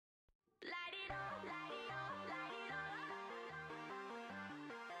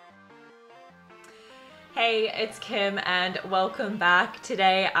Hey, it's Kim and welcome back.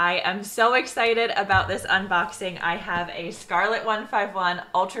 Today I am so excited about this unboxing. I have a Scarlet 151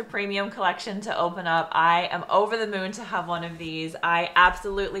 Ultra Premium collection to open up. I am over the moon to have one of these. I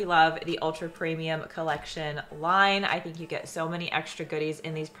absolutely love the Ultra Premium collection line. I think you get so many extra goodies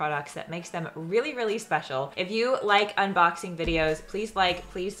in these products that makes them really, really special. If you like unboxing videos, please like,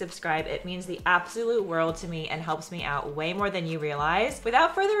 please subscribe. It means the absolute world to me and helps me out way more than you realize.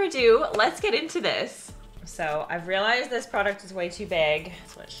 Without further ado, let's get into this. So I've realized this product is way too big.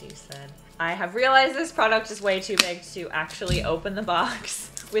 That's what she said. I have realized this product is way too big to actually open the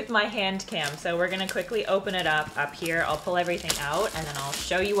box with my hand cam. So we're gonna quickly open it up here. I'll pull everything out and then I'll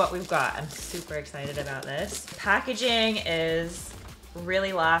show you what we've got. I'm super excited about this. Packaging is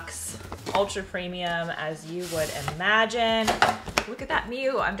really luxe, ultra premium as you would imagine. Look at that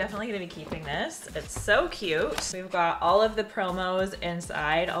Mew. I'm definitely gonna be keeping this. It's so cute. We've got all of the promos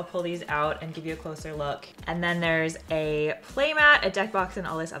inside. I'll pull these out and give you a closer look. And then there's a playmat, a deck box, and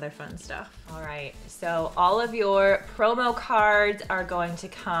all this other fun stuff. All right, so all of your promo cards are going to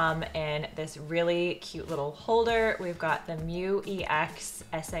come in this really cute little holder. We've got the Mew EX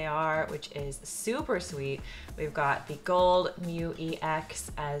SAR, which is super sweet. We've got the gold Mew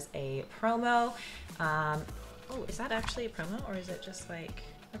EX as a promo. Oh, is that actually a promo or is it just like,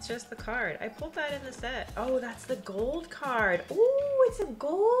 it's just the card? I pulled that in the set. Oh, that's the gold card. Oh, it's a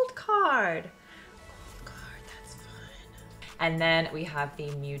gold card. Gold card, that's fun. And then we have the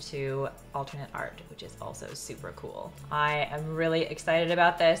Mewtwo alternate art, which is also super cool. I am really excited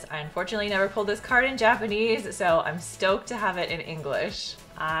about this. I unfortunately never pulled this card in Japanese, so I'm stoked to have it in English.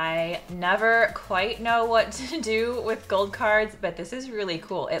 I never quite know what to do with gold cards, but this is really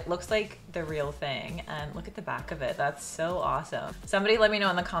cool. It looks like the real thing, and look at the back of it. That's so awesome. Somebody let me know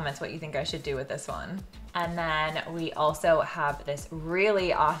in the comments what you think I should do with this one. And then we also have this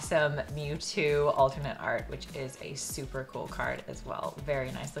really awesome Mewtwo alternate art, which is a super cool card as well.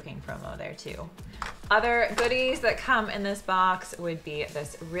 Very nice looking promo there too. Other goodies that come in this box would be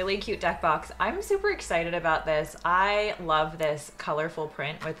this really cute deck box. I'm super excited about this. I love this colorful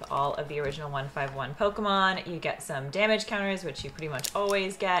print with all of the original 151 Pokemon. You get some damage counters, which you pretty much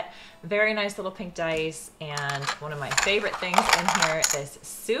always get. Very nice little pink dice, and one of my favorite things in here, this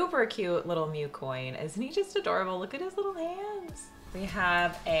super cute little Mew coin. Isn't he just adorable? Look at his little hands. We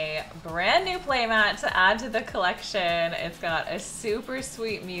have a brand new playmat to add to the collection. It's got a super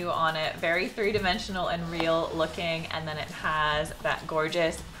sweet Mew on it, very three-dimensional and real looking, and then it has that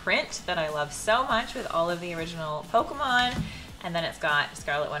gorgeous print that I love so much with all of the original Pokemon. And then it's got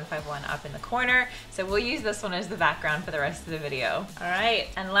Scarlet 151 up in the corner. So we'll use this one as the background for the rest of the video. All right,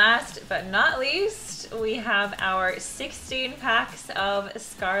 and last but not least, we have our 16 packs of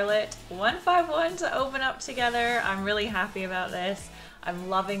Scarlet 151 to open up together. I'm really happy about this. I'm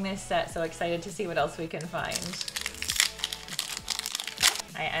loving this set, so excited to see what else we can find.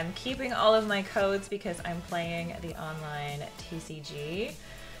 I am keeping all of my codes because I'm playing the online TCG.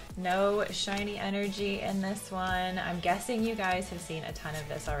 No shiny energy in this one. I'm guessing you guys have seen a ton of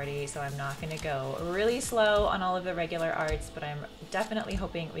this already, so I'm not gonna go really slow on all of the regular arts, but I'm definitely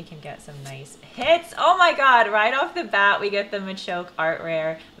hoping we can get some nice hits. Oh my god, right off the bat we get the Machoke art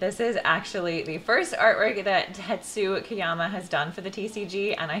rare. This is actually the first artwork that Tetsu Kiyama has done for the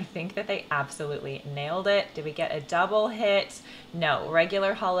TCG, and I think that they absolutely nailed it. Did we get a double hit? No,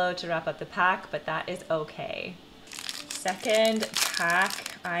 regular holo to wrap up the pack, but that is okay. Second pack.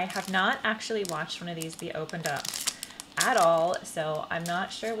 I have not actually watched one of these be opened up at all, so I'm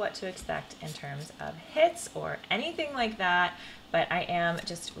not sure what to expect in terms of hits or anything like that, but I am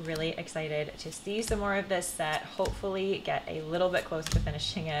just really excited to see some more of this set, hopefully get a little bit close to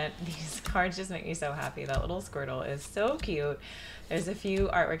finishing it. These cards just make me so happy. That little Squirtle is so cute. There's a few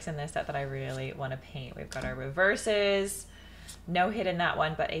artworks in this set that I really want to paint. We've got our reverses. No hit in that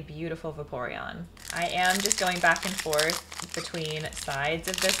one, but a beautiful Vaporeon. I am just going back and forth between sides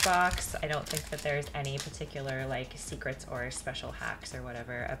of this box. I don't think that there's any particular like secrets or special hacks or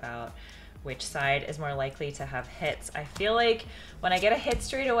whatever about which side is more likely to have hits. I feel like when I get a hit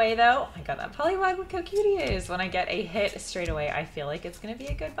straight away though, I got that Polywag, look how cute he is. When I get a hit straight away, I feel like it's gonna be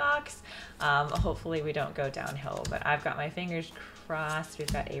a good box. Hopefully we don't go downhill, but I've got my fingers crossed.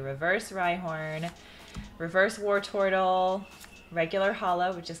 We've got a reverse Rhyhorn, reverse Wartortle, regular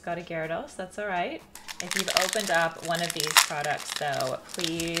holo. We just got a Gyarados, that's all right. If you've opened up one of these products though,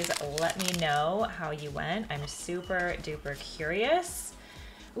 please let me know how you went. I'm super duper curious.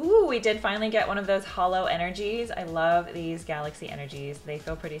 Ooh, we did finally get one of those holo energies. I love these galaxy energies. They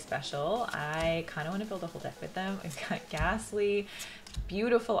feel pretty special. I kind of want to build a whole deck with them. We've got Ghastly,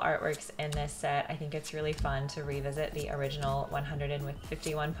 Beautiful artworks in this set. I think it's really fun to revisit the original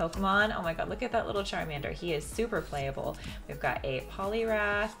 151 Pokemon. Oh my god, look at that little Charmander. He is super playable. We've got a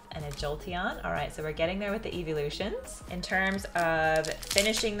Poliwrath and a Jolteon. All right, so we're getting there with the evolutions. In terms of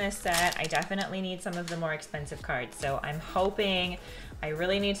finishing this set, I definitely need some of the more expensive cards. So I'm hoping I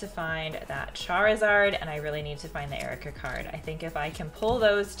really need to find that Charizard, and I really need to find the Erica card. I think if I can pull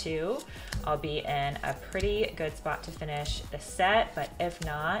those two, I'll be in a pretty good spot to finish the set, but if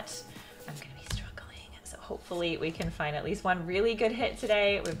not, I'm gonna be struggling. So hopefully we can find at least one really good hit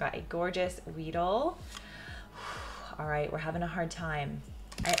today. We've got a gorgeous Weedle. All right, we're having a hard time.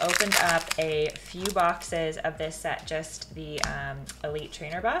 I opened up a few boxes of this set, just the Elite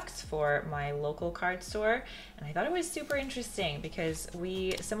Trainer box for my local card store, and I thought it was super interesting because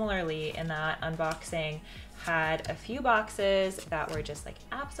we similarly in that unboxing had a few boxes that were just like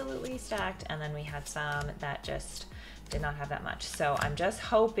absolutely stacked, and then we had some that just did not have that much. So I'm just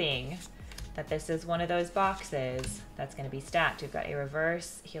hoping that this is one of those boxes that's going to be stacked. We've got a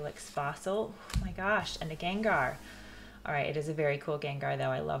reverse Helix Fossil, oh my gosh, and a Gengar. All right, it is a very cool Gengar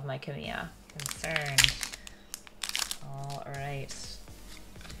though. I love my Kamiya. Concerned. All right.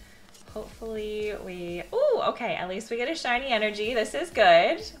 Hopefully we, ooh, okay, at least we get a shiny energy. This is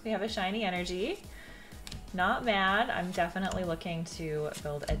good. We have a shiny energy. Not mad. I'm definitely looking to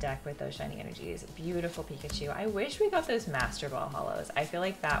build a deck with those shiny energies. Beautiful Pikachu. I wish we got those Master Ball hollows. I feel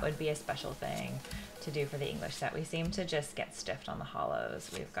like that would be a special thing to do for the English set. We seem to just get stiffed on the hollows.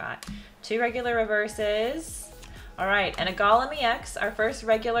 We've got two regular reverses. All right, and a Golem EX, our first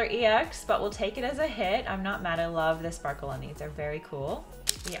regular EX, but we'll take it as a hit. I'm not mad. I love the sparkle on these. They're very cool.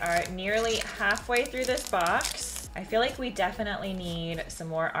 We are nearly halfway through this box. I feel like we definitely need some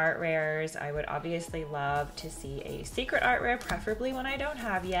more art rares. I would obviously love to see a secret art rare, preferably one I don't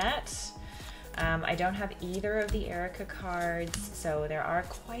have yet. I don't have either of the Erica cards, so there are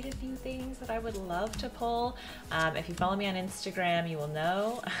quite a few things that I would love to pull. If you follow me on Instagram, you will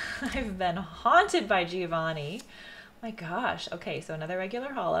know I've been haunted by Giovanni. My gosh. Okay, so another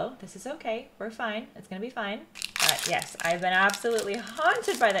regular holo. This is okay. We're fine. It's gonna be fine. Yes, I've been absolutely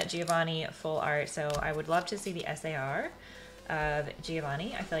haunted by that Giovanni full art, so I would love to see the SAR of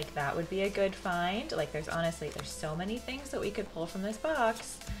Giovanni. I feel like that would be a good find. Like there's so many things that we could pull from this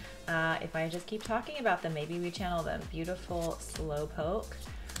box. If I just keep talking about them, maybe we channel them. Beautiful Slowpoke.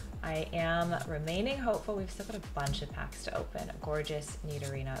 I am remaining hopeful. We've still got a bunch of packs to open. Gorgeous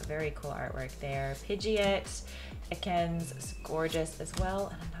Nidorina, very cool artwork there. Pidgeot, Ekans is gorgeous as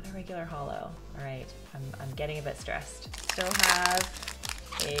well, and another regular holo. All right, I'm getting a bit stressed. Still have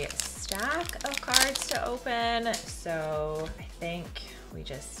a stack of cards to open, so I think we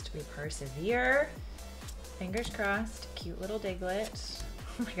persevere. Fingers crossed. Cute little Diglett.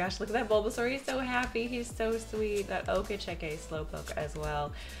 Oh my gosh, look at that Bulbasaur. He's so happy. He's so sweet. That Okacheke Slowpoke as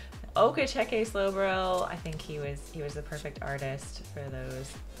well. Okacheke Slowbro, I think he was the perfect artist for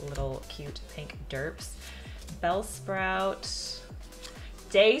those little cute pink derps. Bellsprout.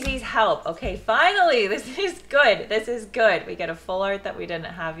 Daisy's Help. Okay, finally, this is good. This is good. We get a full art that we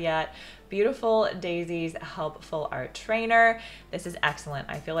didn't have yet. Beautiful Daisy's Help full art trainer. This is excellent.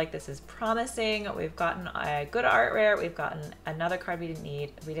 I feel like this is promising. We've gotten a good art rare. We've gotten another card we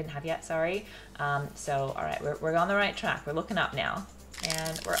didn't have yet, sorry. So, all right, we're on the right track. We're looking up now.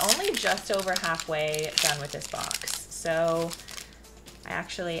 And we're only just over halfway done with this box. So, all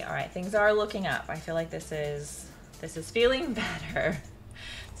right, things are looking up. I feel like this is feeling better.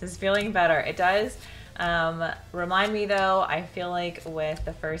 This is feeling better. It does remind me though, I feel like with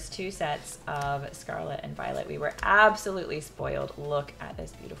the first two sets of Scarlet and Violet, we were absolutely spoiled. Look at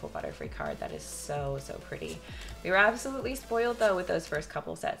this beautiful Butterfree card. That is so, so pretty. We were absolutely spoiled though with those first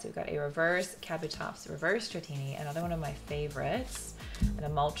couple sets. We've got a reverse Kabutops, reverse Dratini, another one of my favorites, and a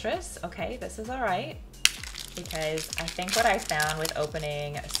Moltres. Okay, this is all right, because I think what I found with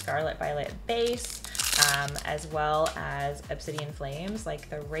opening Scarlet Violet base, as well as Obsidian Flames, like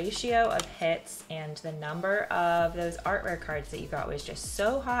the ratio of hits and the number of those art rare cards that you got was just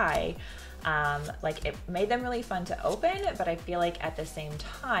so high. Like it made them really fun to open, but I feel like at the same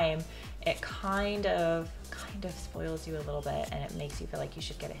time, it kind of spoils you a little bit, and it makes you feel like you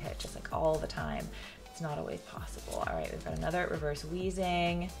should get a hit just like all the time. It's not always possible. All right, we've got another reverse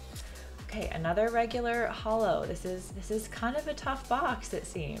Wheezing. Okay, another regular holo. This is kind of a tough box, it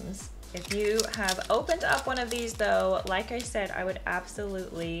seems. If you have opened up one of these though, like I said, I would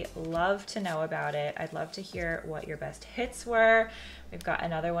absolutely love to know about it. I'd love to hear what your best hits were. We've got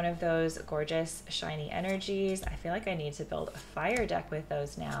another one of those gorgeous shiny energies. I feel like I need to build a fire deck with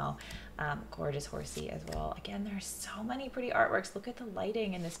those now. Gorgeous horsey as well. Again, there's so many pretty artworks. Look at the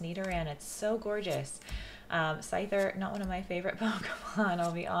lighting in this Nidoran. It's so gorgeous. Scyther, not one of my favorite Pokemon,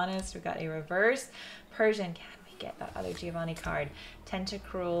 I'll be honest. We've got a reverse Persian. Can we get that other Giovanni card?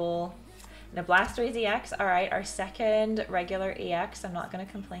 Tentacruel. The Blastoise EX. All right, our second regular EX. I'm not going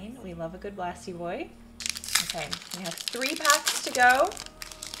to complain. We love a good Blasty boy. Okay, we have 3 packs to go.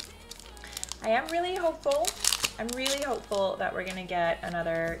 I am really hopeful. I'm really hopeful that we're going to get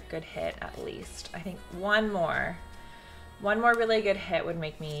another good hit at least. I think one more really good hit would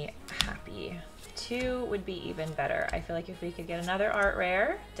make me happy. 2 would be even better. I feel like if we could get another art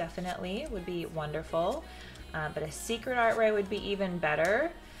rare, definitely would be wonderful. But a secret art rare would be even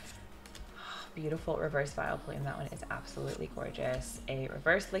better. Oh, beautiful reverse Vileplume. That one is absolutely gorgeous. A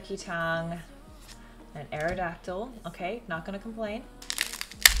reverse Lickitung, an Aerodactyl. Okay, not going to complain.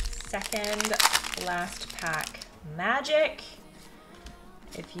 Second last pack magic.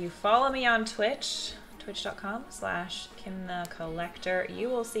 If you follow me on Twitch, twitch.com/KimTheCollector, you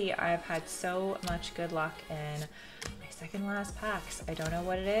will see I've had so much good luck in my second last packs. I don't know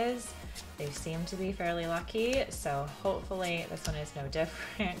what it is. They seem to be fairly lucky, so hopefully this one is no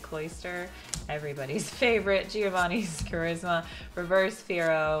different. Cloyster, everybody's favorite, Giovanni's Charisma, reverse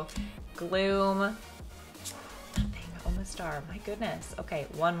Fearow, Gloom, Star. My goodness. Okay,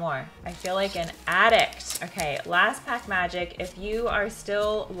 one more. I feel like an addict. Okay, last pack magic. If you are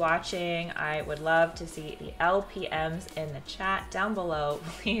still watching, I would love to see the LPMs in the chat down below,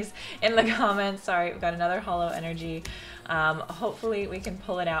 please, in the comments. Sorry, we've got another holo energy. Hopefully we can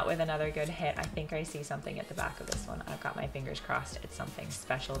pull it out with another good hit. I think I see something at the back of this one. I've got my fingers crossed. It's something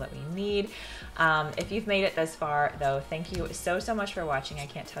special that we need. If you've made it this far though, thank you so much for watching. I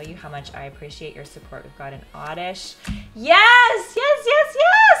can't tell you how much I appreciate your support. We've got an Oddish. Yes!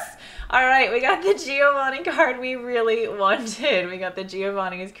 All right, we got the Giovanni card we really wanted. We got the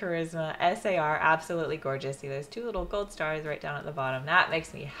Giovanni's Charisma SAR, absolutely gorgeous. See those 2 little gold stars right down at the bottom. That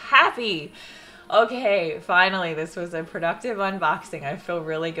makes me happy. Okay, finally, this was a productive unboxing. I feel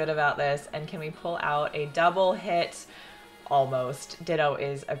really good about this. And can we pull out a double hit? Almost. Ditto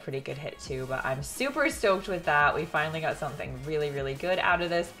is a pretty good hit too, but I'm super stoked with that. We finally got something really good out of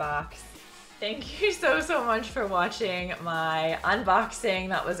this box. Thank you so much for watching my unboxing.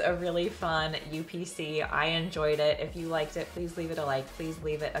 That was a really fun UPC. I enjoyed it. If you liked it, please leave it a like. Please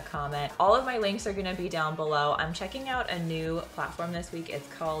leave it a comment. All of my links are going to be down below. I'm checking out a new platform this week.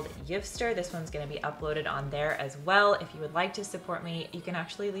 It's called Yivster. This one's going to be uploaded on there as well. If you would like to support me, you can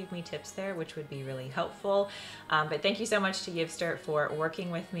actually leave me tips there, which would be really helpful. But thank you so much to Yivster for working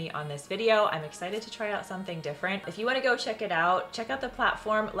with me on this video. I'm excited to try out something different. If you want to go check it out, check out the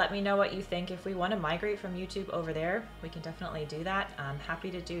platform. Let me know what you think. If we want to migrate from YouTube over there, we can definitely do that. I'm happy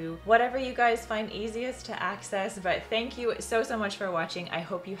to do whatever you guys find easiest to access, but thank you so much for watching. I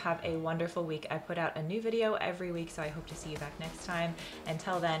hope you have a wonderful week. I put out a new video every week, so I hope to see you back next time.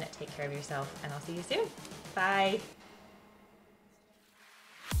 Until then, take care of yourself, and I'll see you soon. Bye.